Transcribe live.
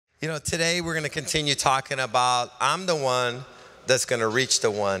You know, today we're going to continue talking about I'm the one that's going to reach the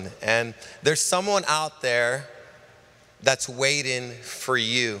one. And there's someone out there that's waiting for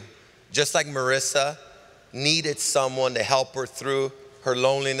you. Just like Marissa needed someone to help her through her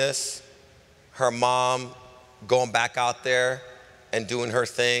loneliness, her mom going back out there and doing her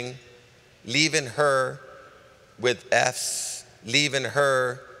thing, leaving her with F's, leaving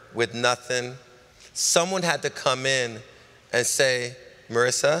her with nothing. Someone had to come in and say,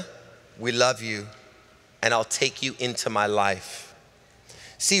 Marissa, we love you, and I'll take you into my life.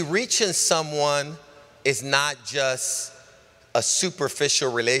 See, reaching someone is not just a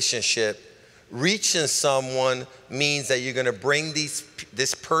superficial relationship. Reaching someone means that you're gonna bring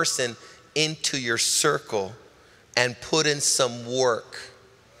this person into your circle and put in some work.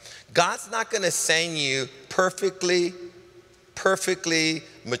 God's not gonna send you perfectly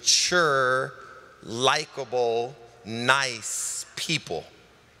mature, likable, nice people.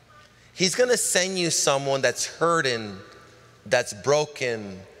 He's gonna send you someone that's hurting, that's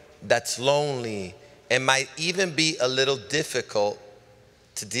broken, that's lonely, and might even be a little difficult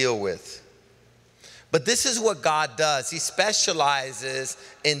to deal with. But this is what God does. He specializes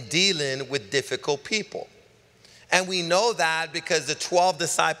in dealing with difficult people. And we know that because the 12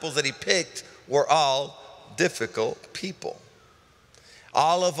 disciples that he picked were all difficult people.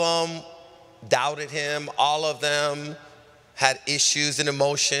 All of them doubted him. All of them had issues and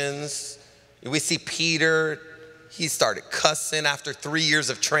emotions. We see Peter, he started cussing after 3 years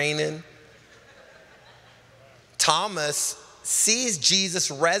of training. Thomas sees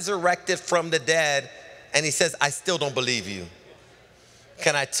Jesus resurrected from the dead, and he says, I still don't believe you.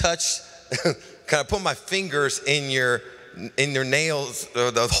 Can I put my fingers in your nails,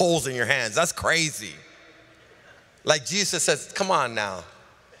 or the holes in your hands? That's crazy. Like Jesus says, come on now,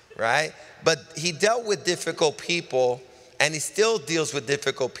 right? But he dealt with difficult people, and he still deals with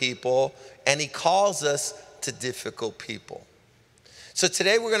difficult people, and he calls us to difficult people. So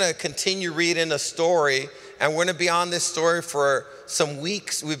today we're gonna continue reading a story, and we're gonna be on this story for some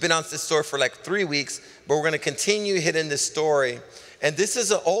weeks. We've been on this story for like 3 weeks, but we're gonna continue hitting this story. And this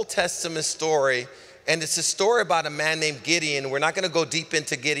is an Old Testament story, and it's a story about a man named Gideon. We're not gonna go deep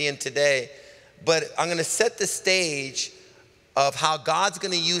into Gideon today, but I'm gonna set the stage of how God's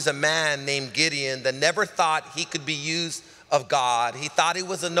gonna use a man named Gideon that never thought he could be used of God. He thought he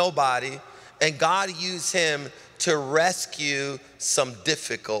was a nobody, and God used him to rescue some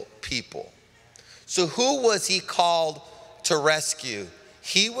difficult people. So who was he called to rescue?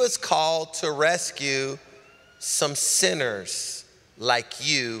 He was called to rescue some sinners like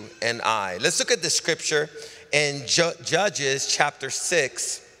you and I. Let's look at the scripture in Judges chapter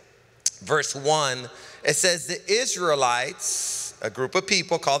 6, verse 1. It says the Israelites, a group of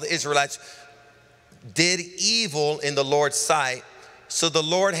people called the Israelites, did evil in the Lord's sight. So the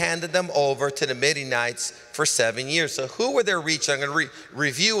Lord handed them over to the Midianites for 7 years. So who were they reaching? I'm going to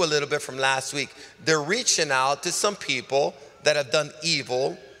review a little bit from last week. They're reaching out to some people that have done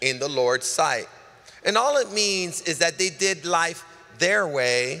evil in the Lord's sight. And all it means is that they did life their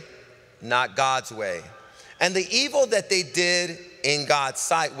way, not God's way. And the evil that they did in God's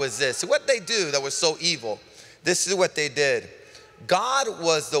sight was this. So what they do that was so evil, this is what they did. God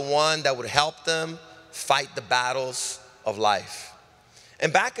was the one that would help them fight the battles of life.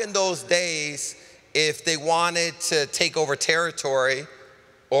 And back in those days, if they wanted to take over territory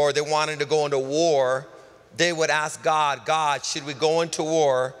or they wanted to go into war, they would ask God, God, should we go into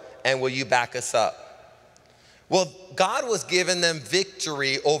war and will you back us up? Well, God was giving them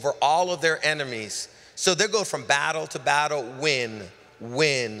victory over all of their enemies. So they go from battle to battle, win,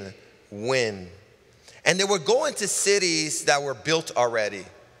 win, win. And they were going to cities that were built already.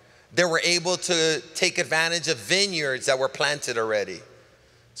 They were able to take advantage of vineyards that were planted already.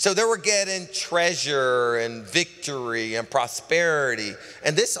 So they were getting treasure and victory and prosperity.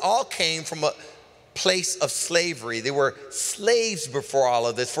 And this all came from a place of slavery. They were slaves before all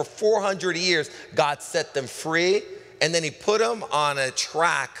of this. For 400 years, God set them free, and then he put them on a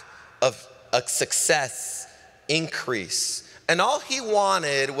track of a success increase. And all he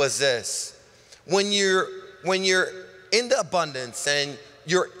wanted was this. When you're in the abundance and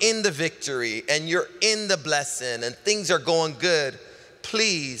you're in the victory and you're in the blessing and things are going good,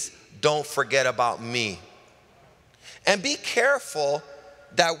 please don't forget about me. And be careful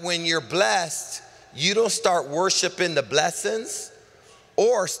that when you're blessed, you don't start worshiping the blessings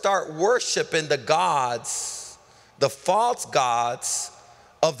or start worshiping the gods, the false gods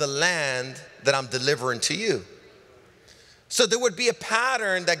of the land that I'm delivering to you. So there would be a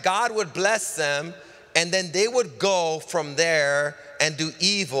pattern that God would bless them, and then they would go from there and do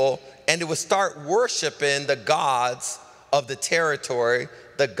evil, and they would start worshiping the gods of the territory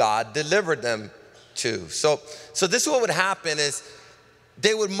that God delivered them to. So this is what would happen is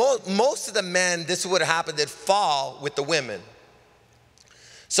they would, most of the men, this is what happened, they'd fall with the women.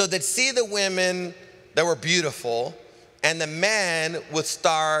 So they'd see the women that were beautiful, and the men would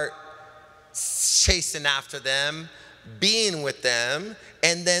start chasing after them, being with them,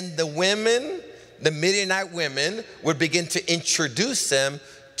 and then the women, the Midianite women, would begin to introduce them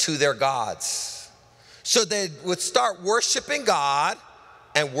to their gods. So they would start worshiping God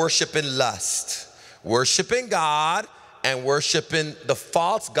and worshiping lust. Worshiping God and worshiping the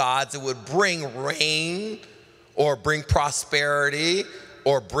false gods that would bring rain or bring prosperity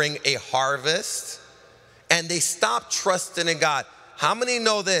or bring a harvest. And they stopped trusting in God. How many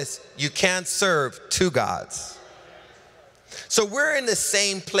know this? You can't serve two gods. So we're in the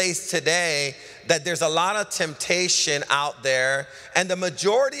same place today, that there's a lot of temptation out there, and the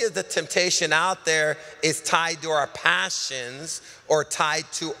majority of the temptation out there is tied to our passions or tied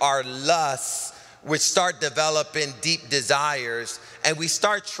to our lusts, which start developing deep desires, and we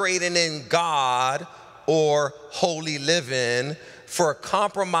start trading in God or holy living for a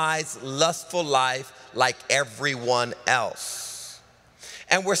compromised, lustful life like everyone else.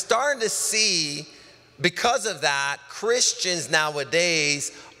 And we're starting to see, because of that, Christians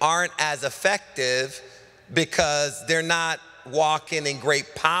nowadays aren't as effective because they're not walking in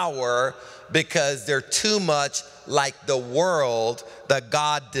great power, because they're too much like the world that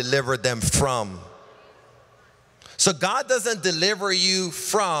God delivered them from. So God doesn't deliver you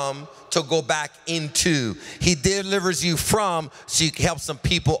from to go back into. He delivers you from so you can help some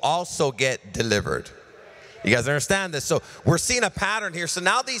people also get delivered. You guys understand this? So we're seeing a pattern here. So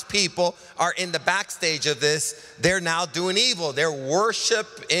now these people are in the backstage of this. They're now doing evil. They're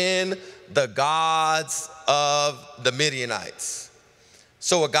worshiping the gods of the Midianites.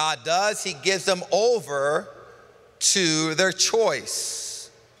 So what God does, he gives them over to their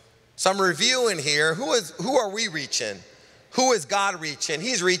choice. So I'm reviewing here. Who are we reaching? Who is God reaching?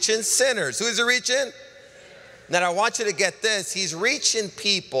 He's reaching sinners. Who is he reaching? Now I want you to get this. He's reaching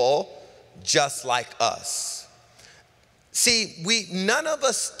people just like us. See, none of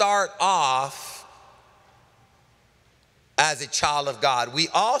us start off as a child of God. We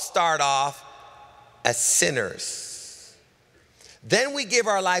all start off as sinners. Then we give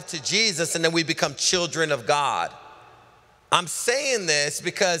our life to Jesus, and then we become children of God. I'm saying this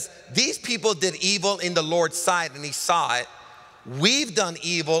because these people did evil in the Lord's sight, and he saw it. We've done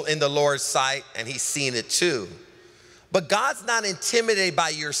evil in the Lord's sight, and he's seen it too. But God's not intimidated by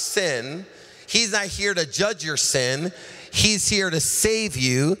your sin. He's not here to judge your sin. He's here to save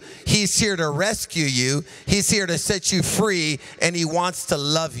you. He's here to rescue you. He's here to set you free, and he wants to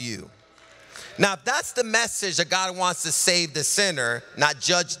love you. Now, if that's the message, that God wants to save the sinner, not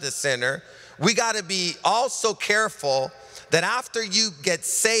judge the sinner, we got to be also careful that after you get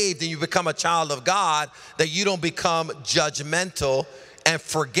saved and you become a child of God, that you don't become judgmental and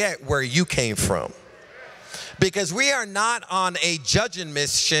forget where you came from. Because we are not on a judging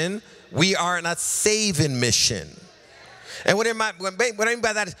mission, we are on a saving mission. And what I mean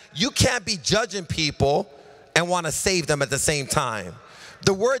by that is, you can't be judging people and want to save them at the same time.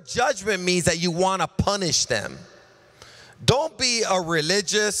 The word judgment means that you want to punish them. Don't be a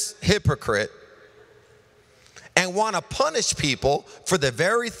religious hypocrite and want to punish people for the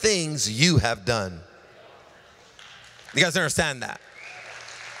very things you have done. You guys understand that?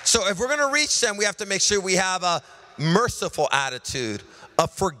 So if we're going to reach them, we have to make sure we have a merciful attitude, a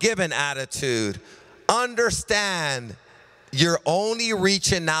forgiving attitude. Understand you're only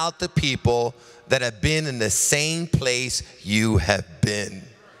reaching out to people that have been in the same place you have been,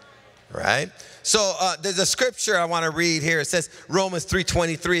 right? So there's a scripture I want to read here. It says, Romans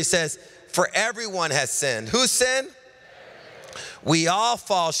 3:23, it says, for everyone has sinned. Who sinned? We all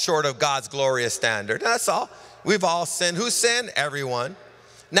fall short of God's glorious standard. That's all. We've all sinned. Who sinned? Everyone.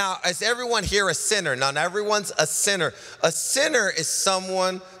 Now, is everyone here a sinner? Not everyone's a sinner. A sinner is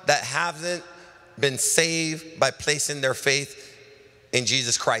someone that hasn't been saved by placing their faith in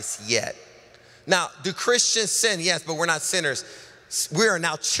Jesus Christ yet. Now, do Christians sin? Yes, but we're not sinners. We are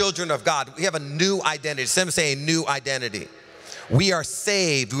now children of God. We have a new identity. Some say a new identity. We are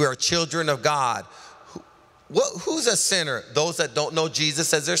saved. We are children of God. Who's a sinner? Those that don't know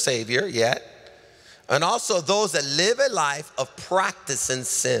Jesus as their Savior yet. And also those that live a life of practicing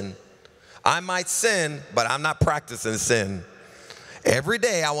sin. I might sin, but I'm not practicing sin. Every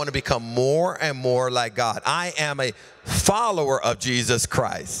day I want to become more and more like God. I am a follower of Jesus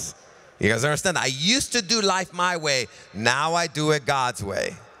Christ. You guys understand? I used to do life my way. Now I do it God's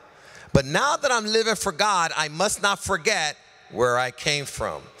way. But now that I'm living for God, I must not forget where I came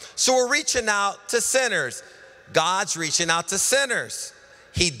from. So we're reaching out to sinners. God's reaching out to sinners.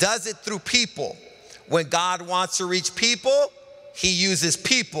 He does it through people. When God wants to reach people, he uses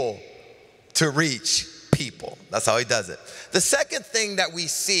people to reach people. That's how he does it. The second thing that we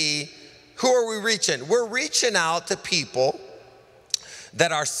see, who are we reaching? We're reaching out to people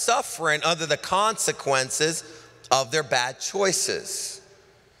that are suffering under the consequences of their bad choices.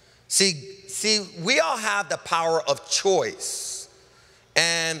 See, we all have the power of choice.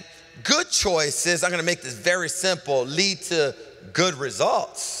 And good choices, I'm going to make this very simple, lead to good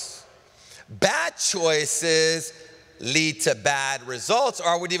results. Bad choices lead to bad results, or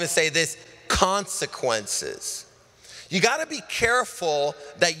I would even say this, consequences. You got to be careful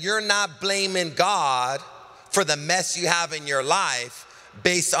that you're not blaming God for the mess you have in your life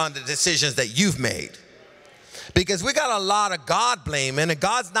based on the decisions that you've made. Because we got a lot of God blaming, and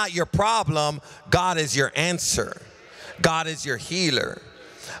God's not your problem. God is your answer. God is your healer.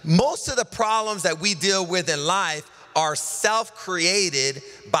 Most of the problems that we deal with in life are self-created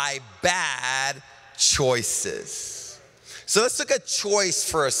by bad choices. So let's look at choice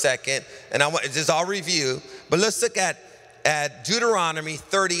for a second, and I'll review, but let's look at Deuteronomy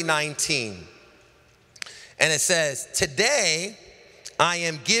 30:19. And it says, today I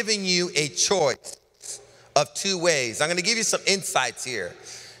am giving you a choice of two ways. I'm going to give you some insights here.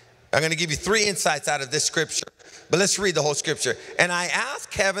 I'm going to give you 3 insights out of this scripture. But let's read the whole scripture. And I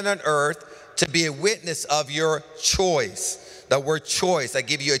ask heaven and earth to be a witness of your choice. The word choice, I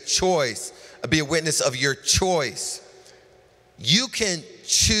give you a choice. I'll be a witness of your choice. You can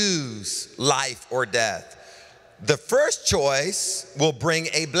choose life or death. The first choice will bring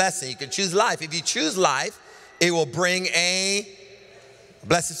a blessing. You can choose life. If you choose life, it will bring a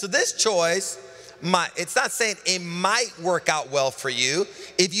blessing. So this choice, it's not saying it might work out well for you.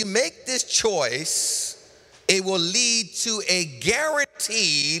 If you make this choice, it will lead to a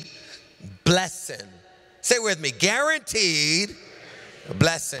guaranteed blessing. Say it with me, guaranteed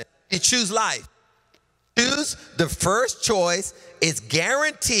blessing. You choose life. Choose the first choice is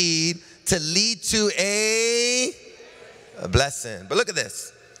guaranteed to lead to a blessing. But look at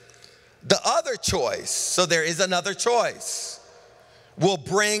this. The other choice, so there is another choice, will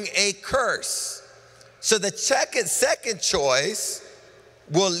bring a curse. So the second choice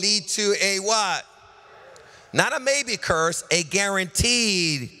will lead to a what? Not a maybe curse, a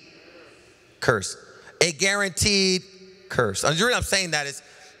guaranteed curse. A guaranteed curse. And the reason I'm saying that is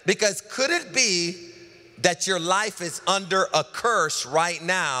because could it be that your life is under a curse right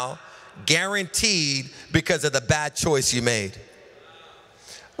now, guaranteed because of the bad choice you made?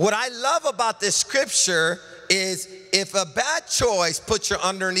 What I love about this scripture is if a bad choice puts you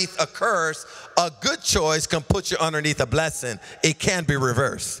underneath a curse, a good choice can put you underneath a blessing. It can be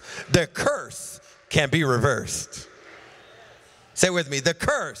reversed. The curse can be reversed. Say with me, the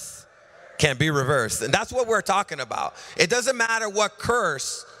curse can be reversed. And that's what we're talking about. It doesn't matter what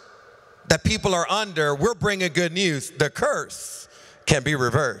curse that people are under, we're bringing good news. The curse can be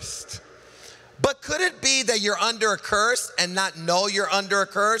reversed. But could it be that you're under a curse and not know you're under a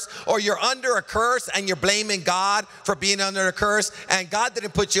curse? Or you're under a curse and you're blaming God for being under a curse, and God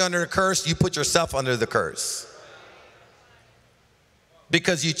didn't put you under a curse, you put yourself under the curse.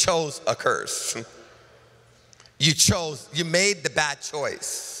 Because you chose a curse. You made the bad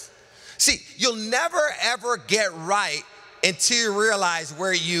choice. See, you'll never ever get right until you realize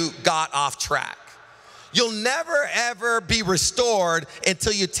where you got off track. You'll never ever be restored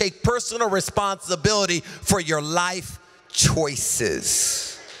until you take personal responsibility for your life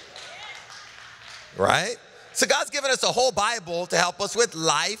choices. Right? So God's given us a whole Bible to help us with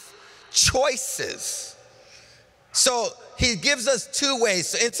life choices. So he gives us 2 ways.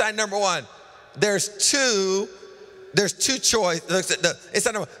 So insight number 1, there's two choices.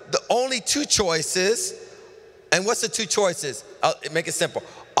 The only 2 choices. And what's the 2 choices? I'll make it simple.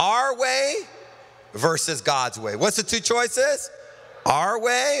 Our way versus God's way. What's the 2 choices? Our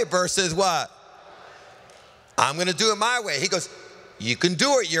way versus what? I'm going to do it my way. He goes, you can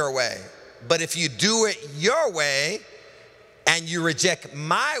do it your way. But if you do it your way and you reject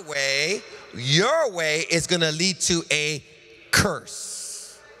my way, your way is going to lead to a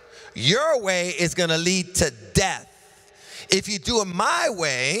curse. Your way is going to lead to death. If you do it my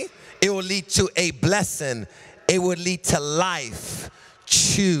way, it will lead to a blessing. It will lead to life.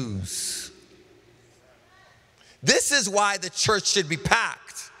 Choose. This is why the church should be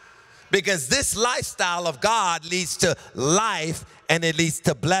packed, because this lifestyle of God leads to life and it leads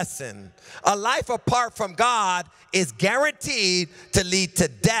to blessing. A life apart from God is guaranteed to lead to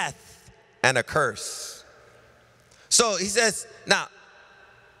death and a curse. So he says, now,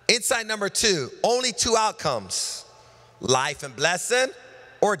 insight number 2, only 2 outcomes, life and blessing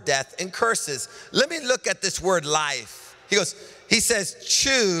or death and curses. Let me look at this word life. He He says,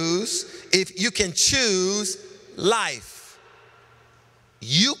 choose, if you can choose life.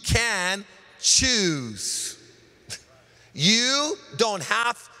 You can choose. You don't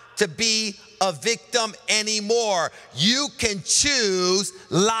have to be a victim anymore. You can choose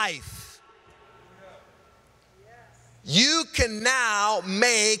life. You can now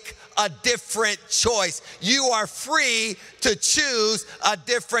make a different choice. You are free to choose a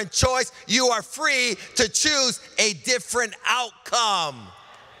different choice. You are free to choose a different outcome.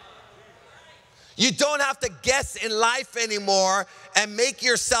 You don't have to guess in life anymore and make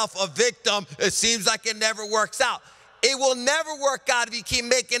yourself a victim. It seems like it never works out. It will never work out if you keep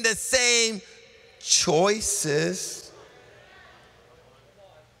making the same choices.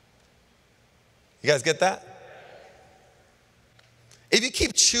 You guys get that? If you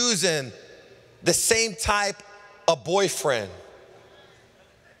keep choosing the same type of boyfriend,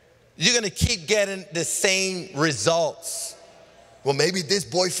 you're gonna keep getting the same results. Well, maybe this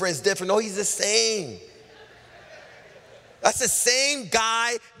boyfriend's different. No, he's the same. That's the same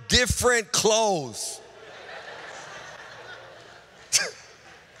guy, different clothes.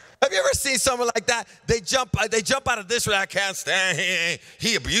 Have you ever seen someone like that? They jump out of this way. I can't stand him.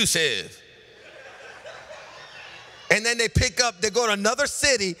 He abusive. And then they go to another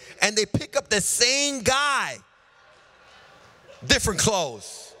city and they pick up the same guy. Different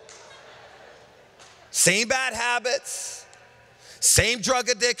clothes. Same bad habits. Same drug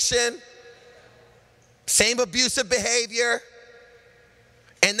addiction. Same abusive behavior.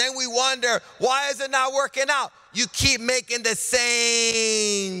 And then we wonder, why is it not working out? You keep making the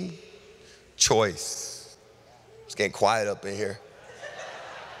same choice. It's getting quiet up in here.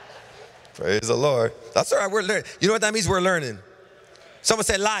 Praise the Lord. That's all right, we're learning. You know what that means? We're learning. Someone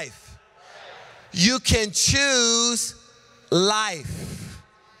say life. You can choose life.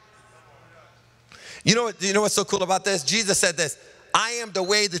 You know what's so cool about this? Jesus said this, I am the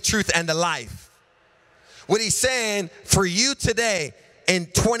way, the truth, and the life. What he's saying for you today in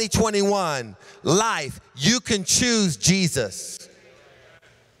 2021, life, you can choose Jesus.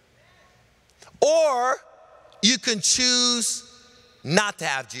 Or you can choose not to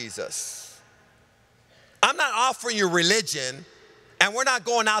have Jesus. I'm not offering you religion, and we're not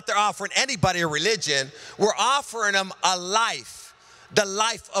going out there offering anybody a religion. We're offering them a life, the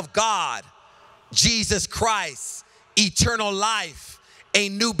life of God, Jesus Christ, eternal life, a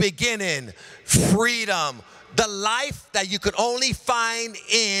new beginning, freedom, the life that you could only find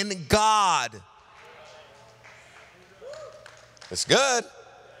in God. It's good.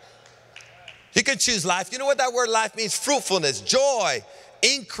 You can choose life. You know what that word life means? Fruitfulness, joy,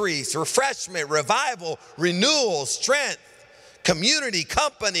 increase, refreshment, revival, renewal, strength, community,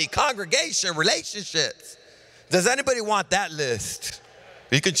 company, congregation, relationships. Does anybody want that list?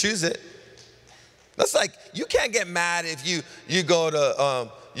 You can choose it. That's like, you can't get mad if you go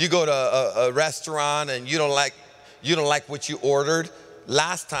to a restaurant and you don't like what you ordered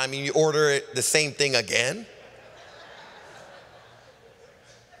last time and you order the same thing again.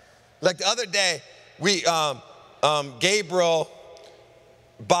 Like the other day, Gabriel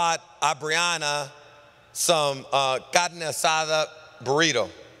bought Abriana some carne asada burrito,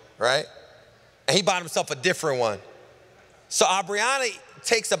 right? And he bought himself a different one. So Abriana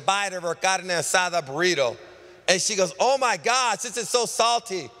takes a bite of her carne asada burrito, and she goes, oh my God, this is so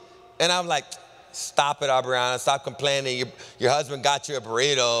salty. And I'm like, stop it, Abriana, stop complaining. Your husband got you a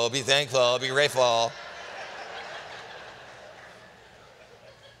burrito. Be thankful, be grateful.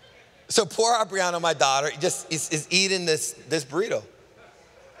 So poor Abriana, my daughter, just is eating this burrito.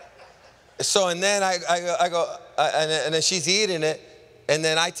 So, and then I go, and then she's eating it, and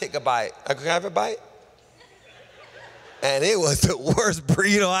then I take a bite. I go, can I have a bite? And it was the worst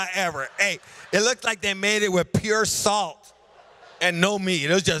burrito I ever ate. It looked like they made it with pure salt and no meat.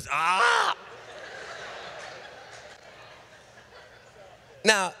 It was just,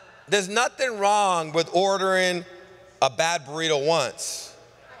 Now, there's nothing wrong with ordering a bad burrito once.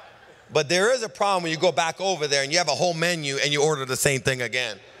 But there is a problem when you go back over there and you have a whole menu and you order the same thing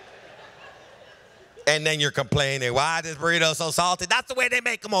again. And then you're complaining, why is this burrito so salty? That's the way they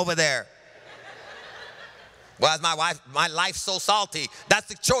make them over there. Why is my life so salty? That's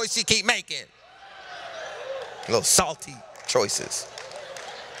the choice you keep making. Little salty choices.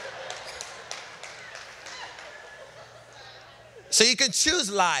 So you can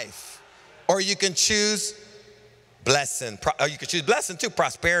choose life, or you can choose blessing. Or you can choose blessing too,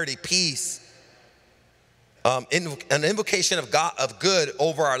 prosperity, peace. An invocation of God, of good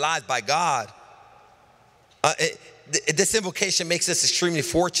over our lives by God. This invocation makes us extremely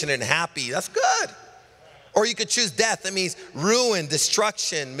fortunate and happy. That's good. Or you could choose death. That means ruin,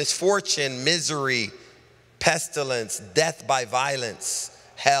 destruction, misfortune, misery. pestilence, death by violence,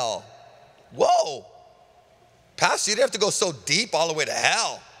 hell. Whoa. Pastor, you didn't have to go so deep all the way to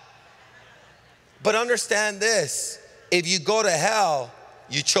hell. But understand this. If you go to hell,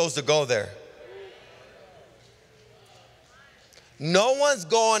 you chose to go there. No one's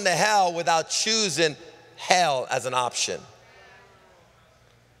going to hell without choosing hell as an option.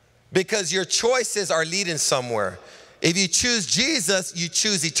 Because your choices are leading somewhere. If you choose Jesus, you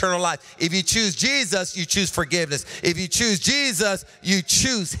choose eternal life. If you choose Jesus, you choose forgiveness. If you choose Jesus, you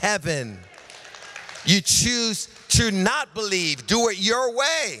choose heaven. You choose to not believe. Do it your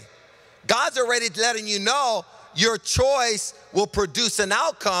way. God's already letting you know your choice will produce an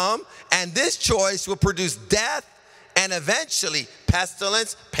outcome, and this choice will produce death and eventually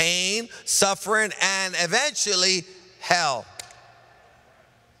pestilence, pain, suffering, and eventually hell.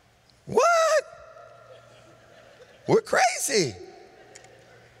 What? We're crazy.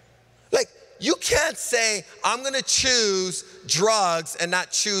 Like, you can't say, I'm going to choose drugs and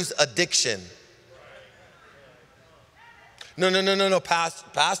not choose addiction. No,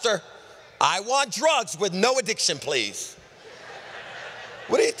 Pastor. I want drugs with no addiction, please.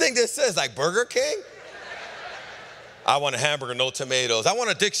 What do you think this is, like Burger King? I want a hamburger, no tomatoes. I want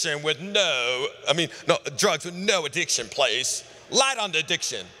addiction with no drugs with no addiction, please. Light on the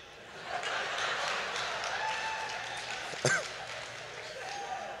addiction.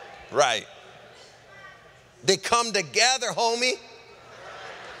 Right. They come together, homie.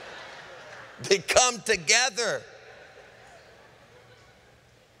 They come together.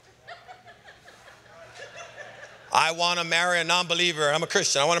 I want to marry a non-believer. I'm a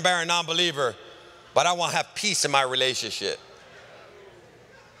Christian. I want to marry a non-believer, but I want to have peace in my relationship.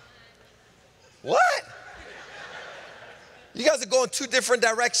 What? You guys are going two different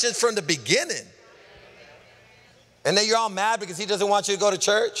directions from the beginning. And then you're all mad because he doesn't want you to go to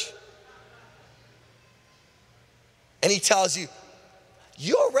church? And he tells you,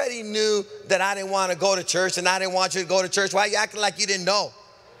 you already knew that I didn't want to go to church and I didn't want you to go to church. Why are you acting like you didn't know?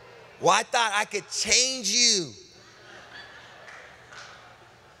 Well, I thought I could change you.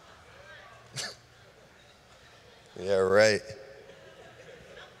 Yeah, right.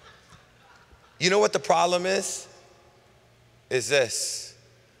 You know what the problem is? Is this,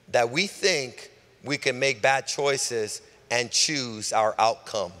 that we think we can make bad choices and choose our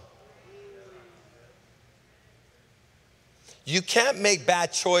outcome. You can't make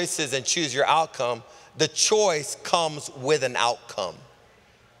bad choices and choose your outcome. The choice comes with an outcome.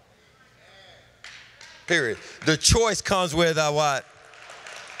 Period. The choice comes with a what?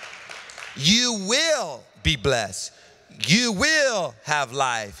 You will be blessed. You will have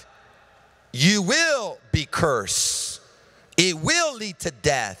life. You will be cursed. It will lead to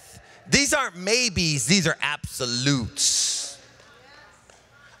death. These aren't maybes, these are absolutes.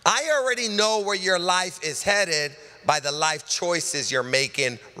 I already know where your life is headed by the life choices you're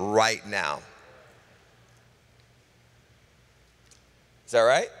making right now. Is that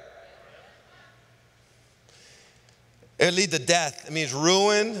right? It'll lead to death. It means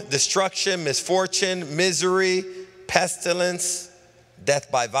ruin, destruction, misfortune, misery, pestilence, death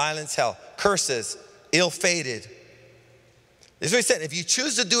by violence, hell. Curses, ill-fated. This is what he said. If you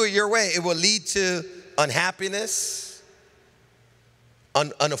choose to do it your way, it will lead to unhappiness,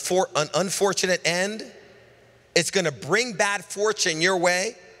 an unfortunate end. It's going to bring bad fortune your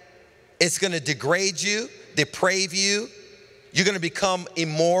way. It's going to degrade you, deprave you. You're going to become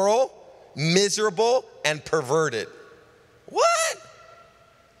immoral, miserable, and perverted. What?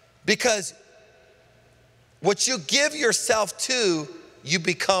 Because what you give yourself to, you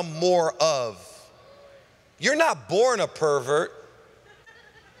become more of. You're not born a pervert.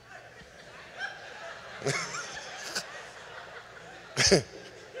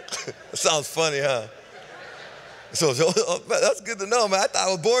 Sounds funny, huh? So that's good to know, man. I thought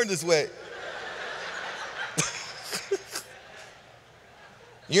I was born this way.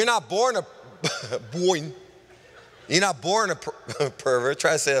 You're not born a You're not born a pervert.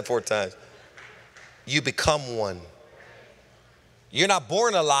 Try to say that 4 times. You become one. You're not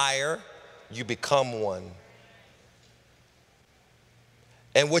born a liar. You become one.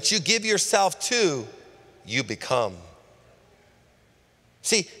 And what you give yourself to, you become.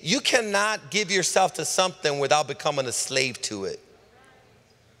 See, you cannot give yourself to something without becoming a slave to it.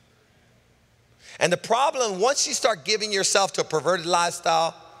 And the problem, once you start giving yourself to a perverted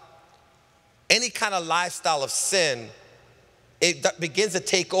lifestyle, any kind of lifestyle of sin, it begins to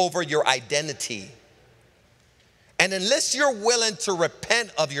take over your identity. And unless you're willing to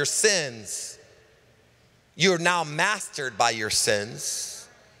repent of your sins, you're now mastered by your sins.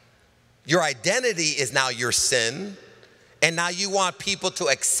 Your identity is now your sin. And now you want people to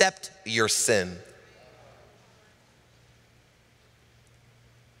accept your sin.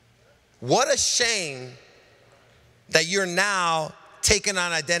 What a shame that you're now taking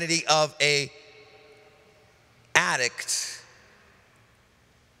on identity of a addict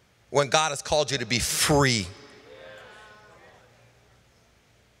when God has called you to be free.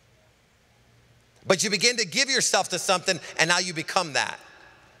 But you begin to give yourself to something, and now you become that.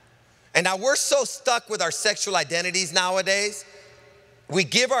 And now we're so stuck with our sexual identities nowadays. We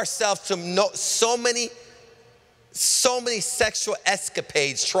give ourselves to so many sexual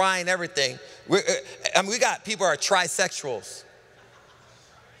escapades, trying everything. We got people who are trisexuals.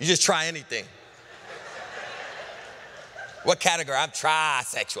 You just try anything. What category? I'm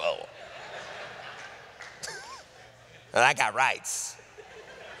trisexual. And I got rights.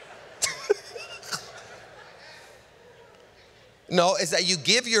 No, it's that you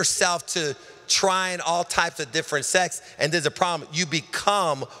give yourself to trying all types of different sex, and there's a problem. You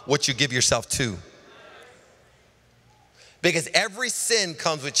become what you give yourself to. Because every sin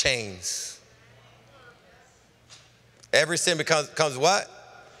comes with chains. Every sin comes what?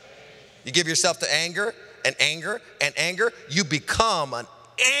 You give yourself to anger, and anger, and anger. You become an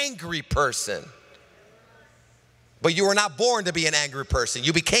angry person. But you were not born to be an angry person.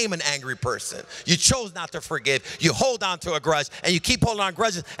 You became an angry person. You chose not to forgive. You hold on to a grudge, and you keep holding on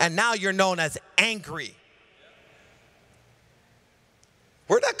grudges, and now you're known as angry.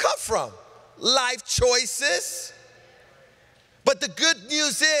 Where'd that come from? Life choices. But the good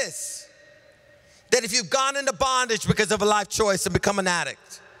news is that if you've gone into bondage because of a life choice and become an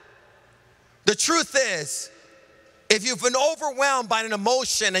addict, the truth is, if you've been overwhelmed by an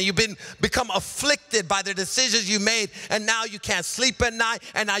emotion and you've become afflicted by the decisions you made, and now you can't sleep at night,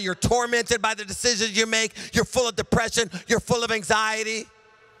 and now you're tormented by the decisions you make, you're full of depression, you're full of anxiety,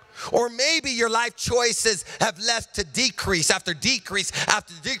 or maybe your life choices have left to decrease after decrease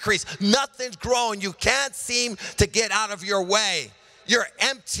after decrease. Nothing's growing. You can't seem to get out of your way. You're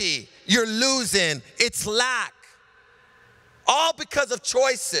empty. You're losing. It's lack. All because of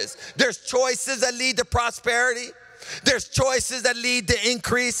choices. There's choices that lead to prosperity. There's choices that lead to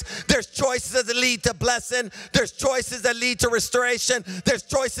increase. There's choices that lead to blessing. There's choices that lead to restoration. There's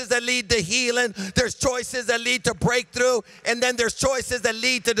choices that lead to healing. There's choices that lead to breakthrough. And then there's choices that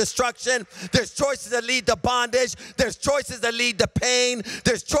lead to destruction. There's choices that lead to bondage. There's choices that lead to pain.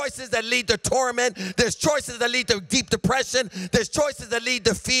 There's choices that lead to torment. There's choices that lead to deep depression. There's choices that lead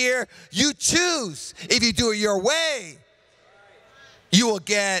to fear. You choose. If you do it your way, you will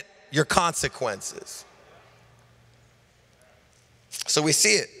get your consequences. So we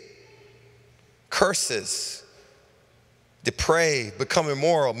see it. Curses, depraved, become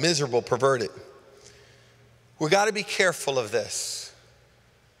immoral, miserable, perverted. We got to be careful of this.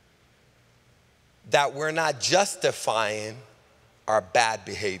 That we're not justifying our bad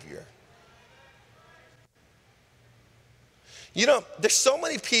behavior. You know, there's so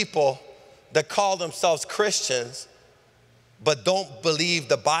many people that call themselves Christians but don't believe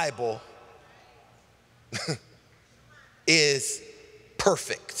the Bible is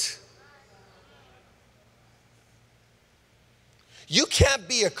perfect. You can't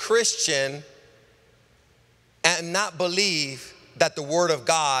be a Christian and not believe that the Word of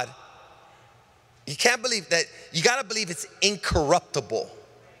God, you can't believe that, you got to believe it's incorruptible.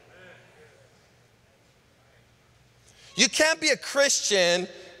 You can't be a Christian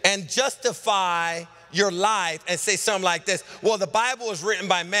and justify your life and say something like this: well, the Bible was written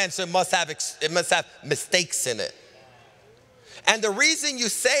by men, so it must have mistakes in it. And the reason you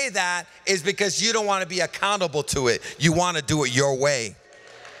say that is because you don't want to be accountable to it. You want to do it your way.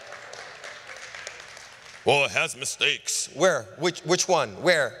 Well, it has mistakes. Where? Which one?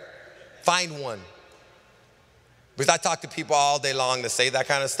 Where? Find one. Because I talk to people all day long that say that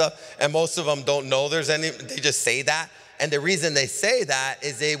kind of stuff, and most of them don't know there's any, they just say that. And the reason they say that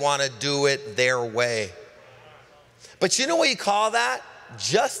is they want to do it their way. But you know what you call that?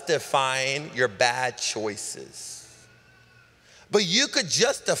 Justifying your bad choices. But you could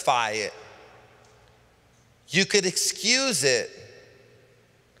justify it. You could excuse it.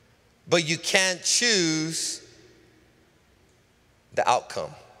 But you can't choose the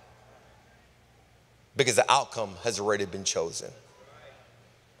outcome. Because the outcome has already been chosen.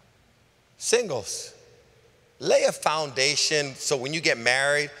 Singles, lay a foundation so when you get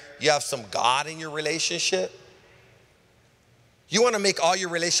married, you have some God in your relationship. You want to make all your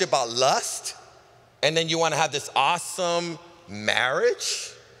relationship about lust, and then you want to have this awesome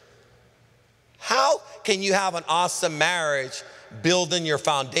marriage? How can you have an awesome marriage building your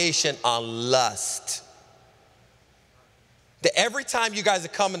foundation on lust? That every time you guys are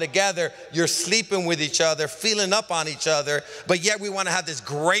coming together, you're sleeping with each other, feeling up on each other, but yet we want to have this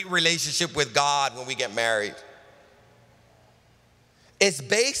great relationship with God when we get married. It's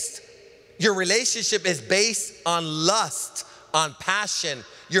based Your relationship is based on lust, on passion.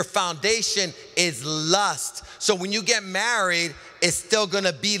 Your foundation is lust. So when you get married, it's still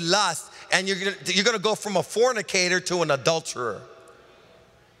gonna be lust. And you're gonna go from a fornicator to an adulterer.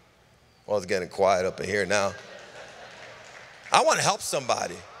 Well, it's getting quiet up in here now. I wanna help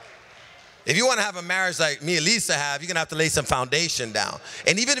somebody. If you wanna have a marriage like me and Liza have, you're gonna have to lay some foundation down.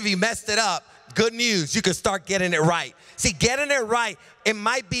 And even if you messed it up, good news, you can start getting it right. See, getting it right, it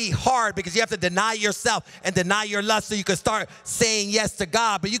might be hard because you have to deny yourself and deny your lust so you can start saying yes to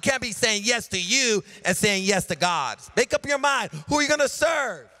God. But you can't be saying yes to you and saying yes to God. Make up your mind. Who are you going to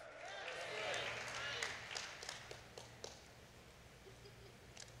serve?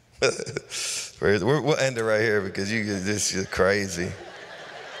 We'll end it right here because this is crazy.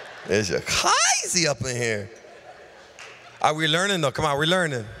 It's just crazy up in here. Are we learning though? Come on, we're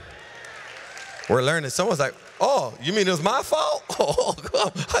learning. We're learning. Someone's like, oh, you mean it was my fault? Oh,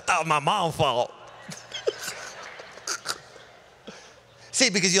 I thought it was my mom's fault. See,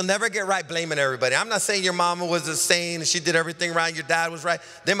 because you'll never get right blaming everybody. I'm not saying your mama was a saint and she did everything right, your dad was right.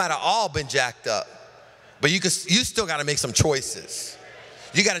 They might have all been jacked up. But you still got to make some choices.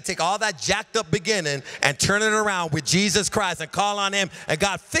 You got to take all that jacked up beginning and turn it around with Jesus Christ and call on him. And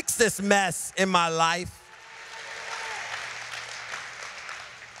God, fix this mess in my life.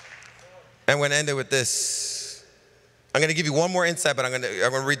 I'm going to end it with this. I'm going to give you one more insight, but I'm going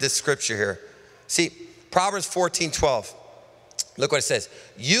to read this scripture here. See, Proverbs 14:12. Look what it says.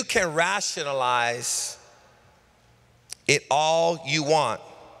 You can rationalize it all you want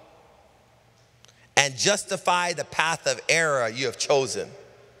and justify the path of error you have chosen.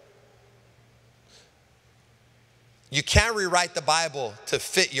 You can't rewrite the Bible to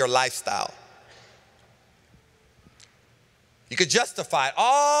fit your lifestyle. You could justify it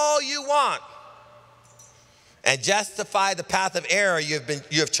all you want and justify the path of error you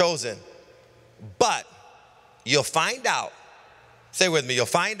have chosen. But you'll find out. Say with me, you'll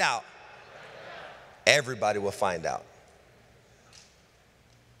find out. Everybody will find out.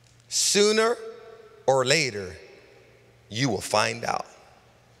 Sooner or later, you will find out.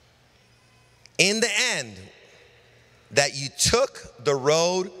 In the end, that you took the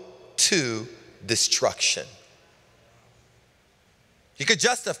road to destruction. You could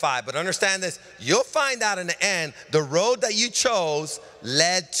justify, but understand this. You'll find out in the end, the road that you chose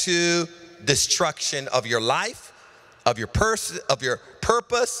led to destruction of your life, of your person, of your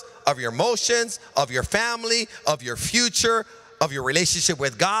purpose, of your emotions, of your family, of your future, of your relationship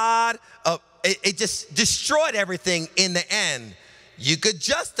with God. It just destroyed everything in the end. You could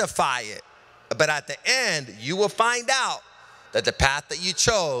justify it, but at the end, you will find out that the path that you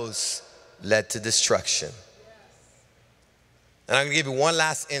chose led to destruction. And I'm going to give you one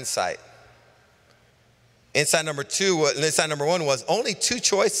last insight. Insight number one was only two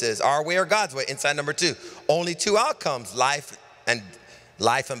choices, our way or God's way. Insight number two, only two outcomes, life and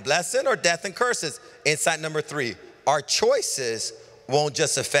blessing or death and curses. Insight number three, our choices won't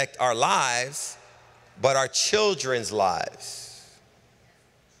just affect our lives, but our children's lives.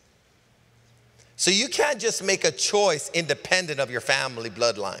 So you can't just make a choice independent of your family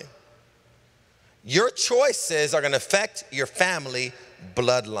bloodline. Your choices are going to affect your family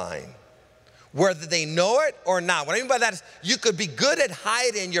bloodline, whether they know it or not. What I mean by that is you could be good at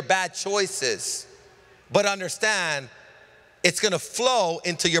hiding your bad choices, but understand it's going to flow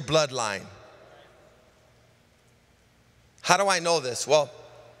into your bloodline. How do I know this? Well,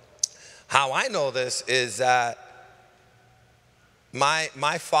 how I know this is that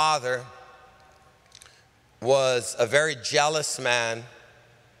my father was a very jealous man.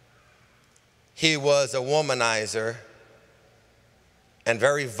 He was a womanizer and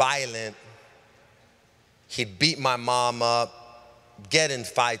very violent. He'd beat my mom up, get in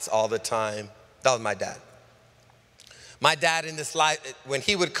fights all the time. That was my dad. My dad in this life, when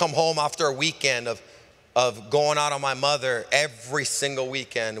he would come home after a weekend of going out on my mother every single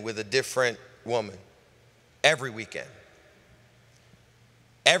weekend with a different woman. Every weekend.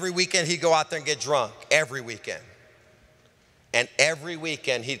 Every weekend he'd go out there and get drunk. Every weekend. And every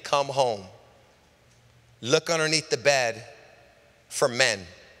weekend he'd come home, look underneath the bed for men.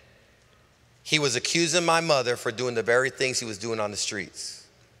 He was accusing my mother for doing the very things he was doing on the streets.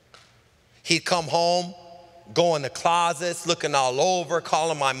 He'd come home, go in the closets, looking all over,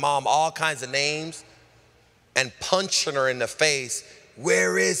 calling my mom all kinds of names, and punching her in the face.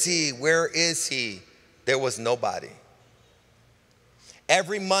 Where is he? Where is he? There was nobody.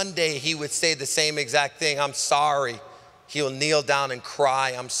 Every Monday he would say the same exact thing. I'm sorry. He'll kneel down and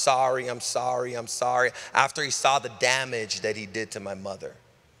cry. I'm sorry, I'm sorry, I'm sorry. After he saw the damage that he did to my mother.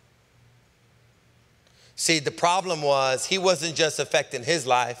 See, the problem was he wasn't just affecting his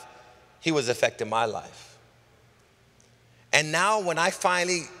life. he was affecting my life. And now when I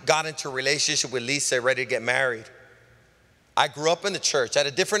finally got into a relationship with Liza, ready to get married, I grew up in the church. I had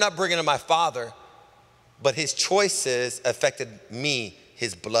a different upbringing than my father, but his choices affected me,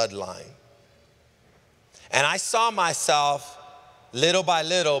 his bloodline. And I saw myself little by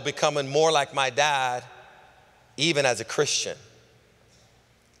little becoming more like my dad, even as a Christian.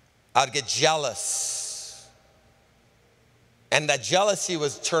 I'd get jealous. And that jealousy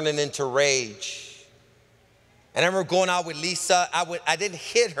was turning into rage. And I remember going out with Liza. I didn't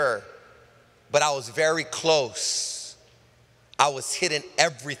hit her, but I was very close. I was hitting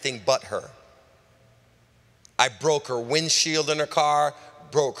everything but her. I broke her windshield in her car,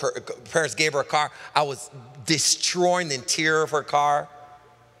 parents gave her a car. I was destroying the interior of her car.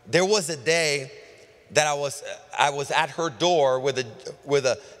 There was a day that I was at her door with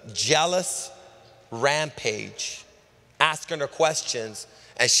a jealous rampage, asking her questions,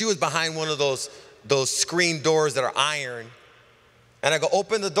 and she was behind one of those screen doors that are iron. And I go,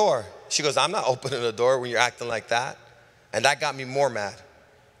 open the door. She goes, I'm not opening the door when you're acting like that. And that got me more mad.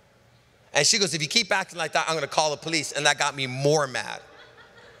 And she goes, if you keep acting like that, I'm gonna call the police. And that got me more mad.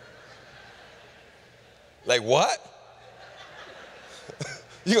 Like, what?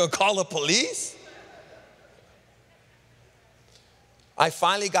 You gonna call the police? I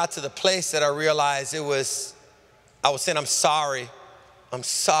finally got to the place that I realized I was saying, I'm sorry, I'm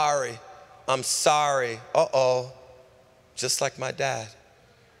sorry, I'm sorry. Uh-oh, just like my dad.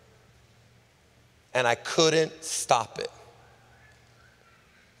 And I couldn't stop it.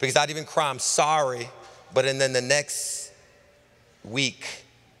 Because I'd even cry, I'm sorry, but and then the next week,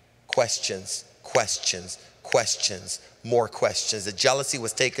 questions, more questions. The jealousy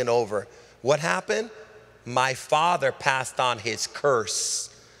was taken over. What happened? My father passed on his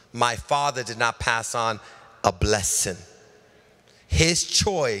curse. My father did not pass on a blessing. His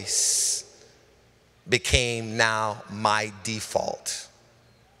choice became now my default.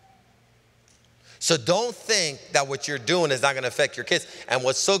 So don't think that what you're doing is not going to affect your kids. And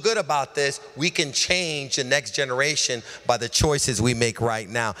what's so good about this, we can change the next generation by the choices we make right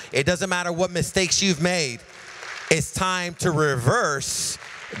now. It doesn't matter what mistakes you've made. It's time to reverse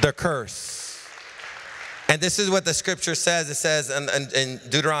the curse. And this is what the scripture says. It says in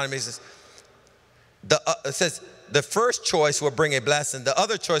Deuteronomy, it says, the first choice will bring a blessing. The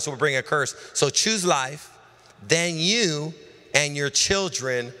other choice will bring a curse. So choose life. Then you and your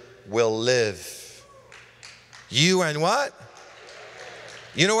children will live. You and what?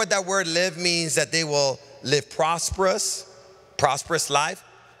 You know what that word live means? That they will live prosperous life.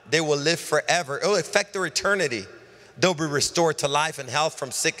 They will live forever. It will affect their eternity. They'll be restored to life and health from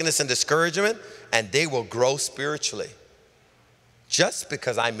sickness and discouragement, and they will grow spiritually. Just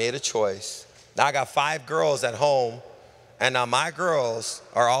because I made a choice. Now I got 5 girls at home, and now my girls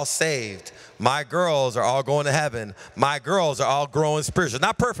are all saved. My girls are all going to heaven. My girls are all growing spiritually.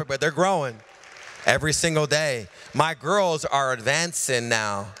 Not perfect, but they're growing. Every single day. My girls are advancing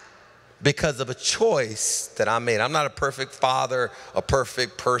now because of a choice that I made. I'm not a perfect father, a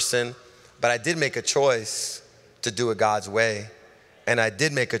perfect person, but I did make a choice to do it God's way. And I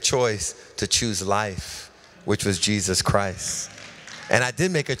did make a choice to choose life, which was Jesus Christ. And I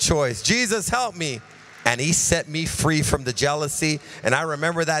did make a choice. Jesus helped me. And he set me free from the jealousy. And I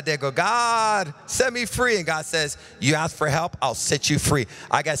remember that day, I go, God, set me free. And God says, you ask for help, I'll set you free.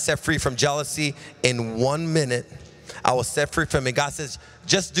 I got set free from jealousy in 1 minute. I was set free from it. God says,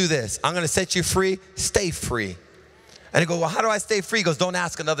 just do this. I'm going to set you free. Stay free. And I go, well, how do I stay free? He goes, don't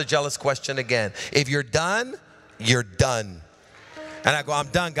ask another jealous question again. If you're done, you're done. And I go, I'm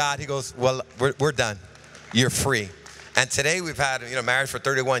done, God. He goes, well, we're done. You're free. And today we've had, marriage for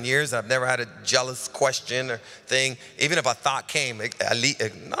 31 years. I've never had a jealous question or thing. Even if a thought came,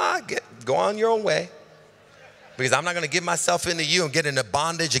 go on your own way. Because I'm not going to give myself into you and get into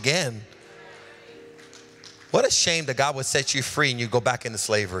bondage again. What a shame that God would set you free and you go back into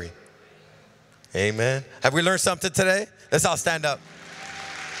slavery. Amen. Have we learned something today? Let's all stand up.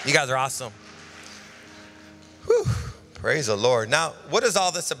 You guys are awesome. Whew. Praise the Lord. Now, what is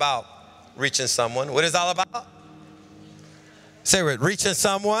all this about? Reaching someone. What is it all about? Say it, reaching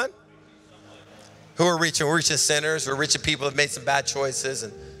someone. Who are reaching? We're reaching sinners. We're reaching people who have made some bad choices.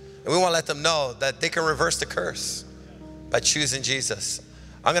 And we want to let them know that they can reverse the curse by choosing Jesus.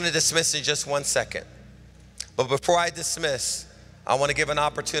 I'm going to dismiss in just 1 second. But before I dismiss, I want to give an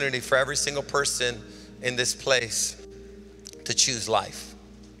opportunity for every single person in this place to choose life,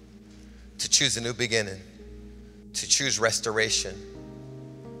 to choose a new beginning, to choose restoration,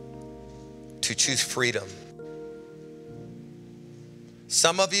 to choose freedom.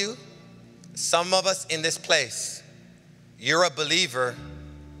 Some of you, some of us in this place, you're a believer,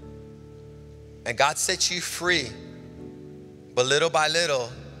 And God sets you free. But little by little,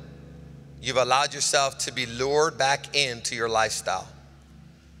 you've allowed yourself to be lured back into your lifestyle.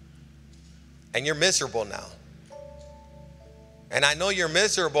 And you're miserable now. And I know you're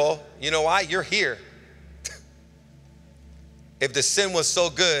miserable. You know why? You're here. If the sin was so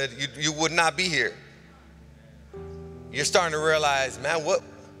good, you would not be here. You're starting to realize, man, what?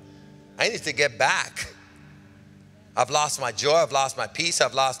 I need to get back. I've lost my joy. I've lost my peace.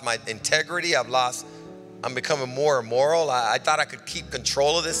 I've lost my integrity. I'm becoming more immoral. I thought I could keep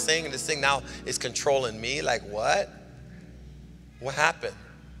control of this thing, and this thing now is controlling me. Like, what? What happened?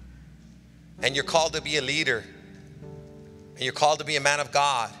 And you're called to be a leader. And you're called to be a man of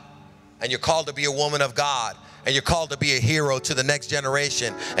God. And you're called to be a woman of God. And you're called to be a hero to the next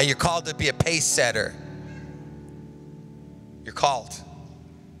generation. And you're called to be a pace setter. You're called.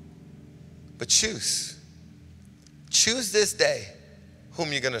 But choose. Choose this day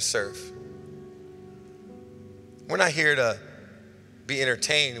whom you're going to serve. We're not here to be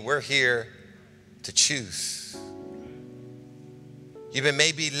entertained. We're here to choose. You've been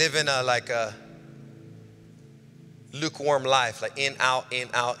maybe living a lukewarm life, like in, out, in,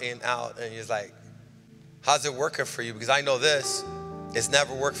 out, in, out. And you're like, how's it working for you? Because I know this, it's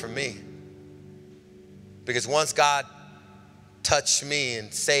never worked for me. Because once God touched me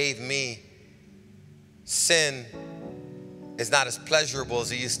and saved me, sin is not as pleasurable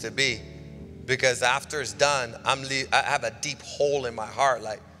as it used to be. Because after it's done, I have a deep hole in my heart,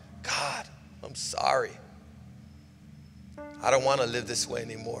 like, God, I'm sorry. I don't want to live this way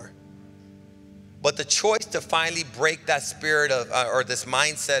anymore. But the choice to finally break that spirit of, or this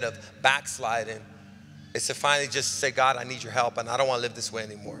mindset of backsliding, is to finally just say, God, I need your help, and I don't want to live this way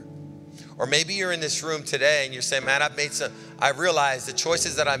anymore. Or maybe you're in this room today and you're saying, man, I realized the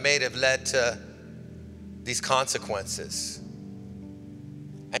choices that I made have led to these consequences.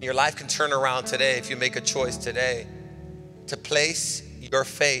 And your life can turn around today if you make a choice today to place your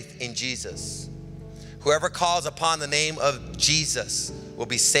faith in Jesus. Whoever calls upon the name of Jesus will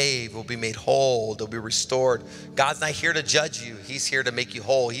be saved, will be made whole, they'll be restored. God's not here to judge you. He's here to make you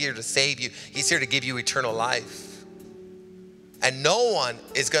whole. He's here to save you. He's here to give you eternal life. And no one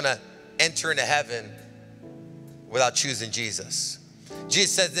is going to enter into heaven without choosing Jesus.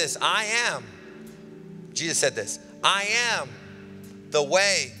 Jesus said this, Jesus said this, I am the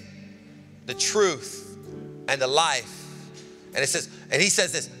way, the truth, and the life. And it says, and he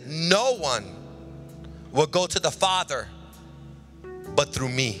says this, no one will go to the Father but through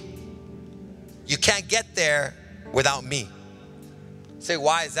me. You can't get there without me. Say,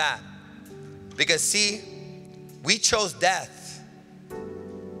 why is that? Because see, we chose death.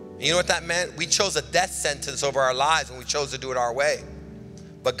 You know what that meant? We chose a death sentence over our lives when we chose to do it our way.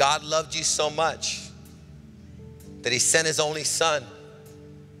 But God loved you so much that he sent his only son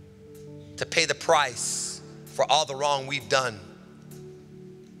to pay the price for all the wrong we've done.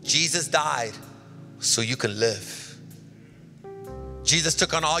 Jesus died so you can live. Jesus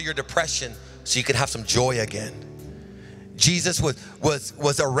took on all your depression so you could have some joy again. Jesus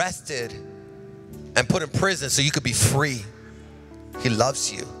was arrested and put in prison so you could be free. He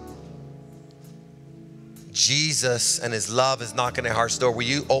loves you. Jesus and his love is knocking at your heart's door. Will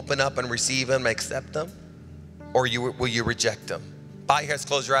you open up and receive him and accept him? Or will you reject him? Bow your heads,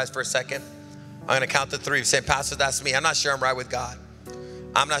 close your eyes for a second. I'm going to count to 3. Say, Pastor, that's me. I'm not sure I'm right with God.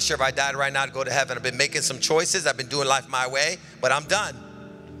 I'm not sure if I died right now to go to heaven. I've been making some choices. I've been doing life my way, but I'm done.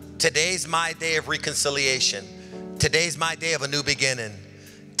 Today's my day of reconciliation. Today's my day of a new beginning.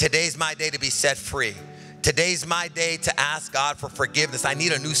 Today's my day to be set free. Today's my day to ask God for forgiveness. I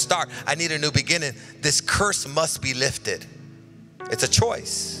need a new start. I need a new beginning. This curse must be lifted. It's a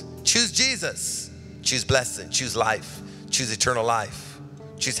choice. Choose Jesus. Choose blessing. Choose life. Choose eternal life.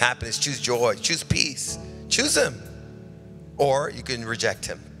 Choose happiness. Choose joy. Choose peace. Choose him. Or you can reject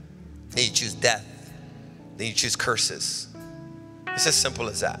him. Then you choose death. Then you choose curses. It's as simple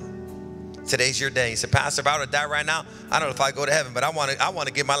as that. Today's your day. You say, Pastor, if I were to die right now, I don't know if I go to heaven, but I want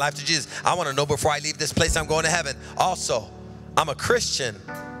to give my life to Jesus. I want to know before I leave this place I'm going to heaven. Also, I'm a Christian,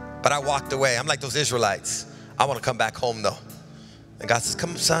 but I walked away. I'm like those Israelites. I want to come back home though. And God says,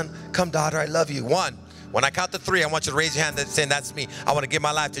 come son, come daughter, I love you. 1, when I count to 3, I want you to raise your hand saying, that's me. I want to give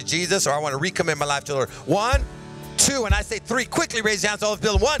my life to Jesus, or I want to recommit my life to the Lord. 1, 2, and I say 3, quickly raise your hands all over the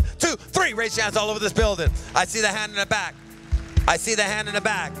building. 1, 2, 3, raise your hands all over this building. I see the hand in the back. I see the hand in the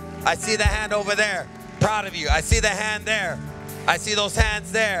back. I see the hand over there. Proud of you. I see the hand there. I see those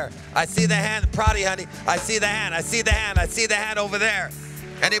hands there. I see the hand. Proud of you, honey. I see the hand. I see the hand. I see the hand over there.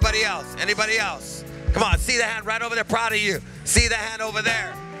 Anybody else? Anybody else? Come on. See the hand right over there. Proud of you. See the hand over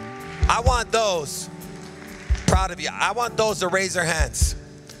there. I want those. Proud of you. I want those to raise their hands.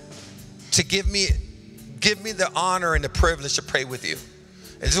 to give me the honor and the privilege to pray with you.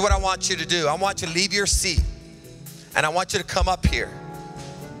 And this is what I want you to do. I want you to leave your seat, and I want you to come up here.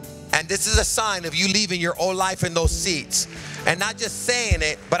 And this is a sign of you leaving your old life in those seats. And not just saying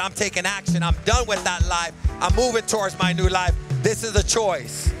it, but I'm taking action. I'm done with that life. I'm moving towards my new life. This is a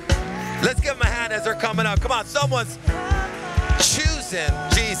choice. Let's give them a hand as they're coming up. Come on, someone's choosing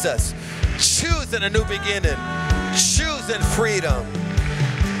Jesus, choosing a new beginning, choosing freedom,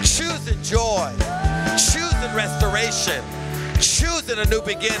 choosing joy, choosing restoration, choosing a new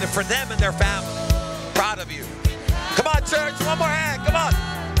beginning for them and their family. Proud of you. Come on, church, one more hand. Come on.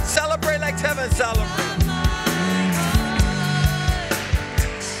 Celebrate like heaven celebrates.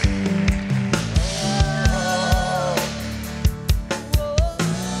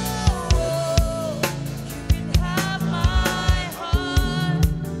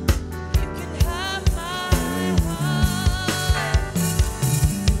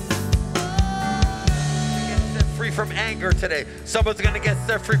 From anger today. Someone's going to get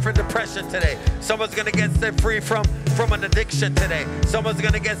set free from depression today. Someone's going to get set free from an addiction today. Someone's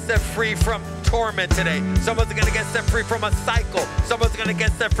going to get set free from torment today. Someone's going to get set free from a cycle. Someone's going to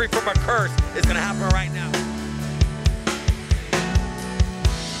get set free from a curse. It's going to happen right now.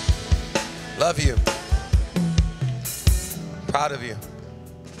 Love you. Proud of you.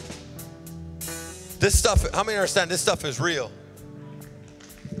 This stuff, how many understand this stuff is real?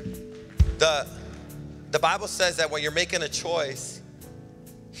 The Bible says that when you're making a choice,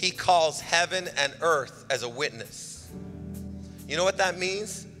 he calls heaven and earth as a witness. You know what that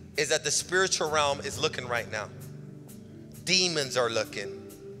means? Is that the spiritual realm is looking right now. Demons are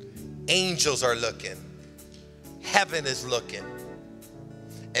looking. Angels are looking. Heaven is looking.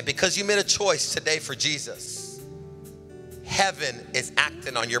 And because you made a choice today for Jesus, heaven is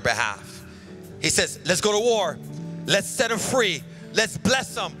acting on your behalf. He says, let's go to war. Let's set them free. Let's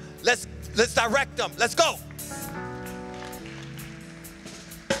bless them. Let's direct them. Let's go.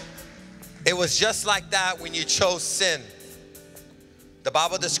 It was just like that when you chose sin. The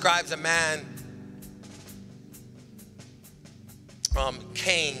Bible describes a man,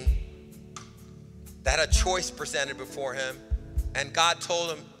 Cain, that had a choice presented before him. And God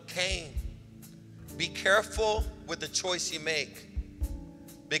told him, Cain, be careful with the choice you make,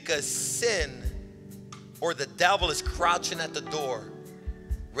 because sin or the devil is crouching at the door,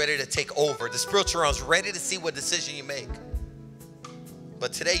 ready to take over. The spiritual realm is ready to see what decision you make.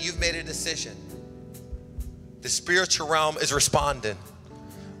 But today you've made a decision. The spiritual realm is responding.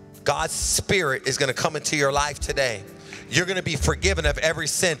 God's spirit is going to come into your life today. You're going to be forgiven of every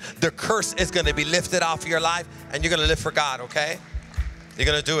sin. The curse is going to be lifted off of your life, and you're going to live for God, okay? You're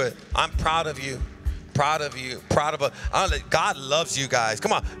going to do it. I'm proud of you. Proud of you. Proud of us. God loves you guys.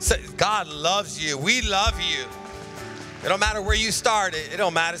 Come on. Say, God loves you. We love you. It don't matter where you started. It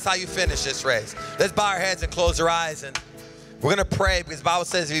don't matter. It's how you finish this race. Let's bow our heads and close our eyes. And we're going to pray, because the Bible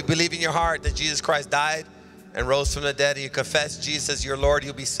says if you believe in your heart that Jesus Christ died and rose from the dead, and you confess Jesus as your Lord,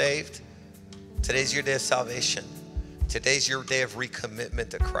 you'll be saved. Today's your day of salvation. Today's your day of recommitment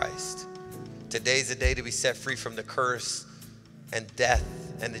to Christ. Today's the day to be set free from the curse and death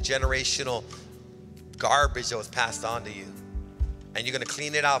and the generational garbage that was passed on to you. And you're going to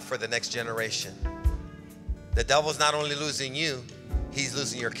clean it out for the next generation. The devil's not only losing you, he's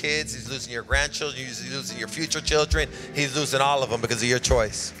losing your kids, he's losing your grandchildren, he's losing your future children, he's losing all of them because of your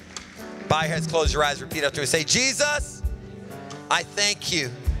choice. Bow your heads, close your eyes, repeat after me. Say, Jesus, I thank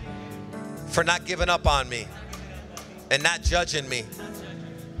you for not giving up on me and not judging me,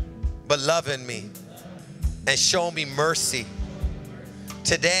 but loving me and showing me mercy.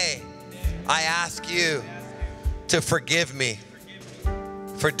 Today, I ask you to forgive me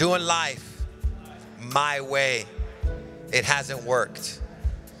for doing life my way. It hasn't worked.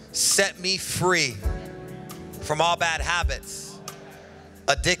 Set me free from all bad habits,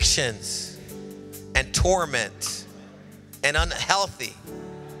 addictions, and torment, and unhealthy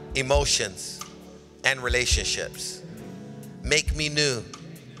emotions and relationships. Make me new.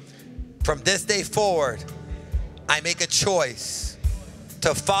 From this day forward, I make a choice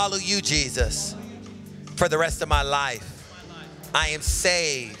to follow you, Jesus, for the rest of my life. I am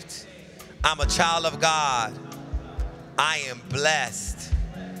saved. I'm a child of God. I am blessed.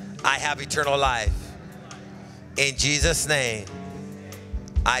 I have eternal life. In Jesus' name,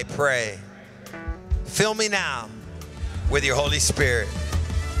 I pray. Fill me now with your Holy Spirit.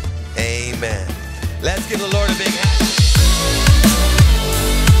 Amen. Let's give the Lord a big hand.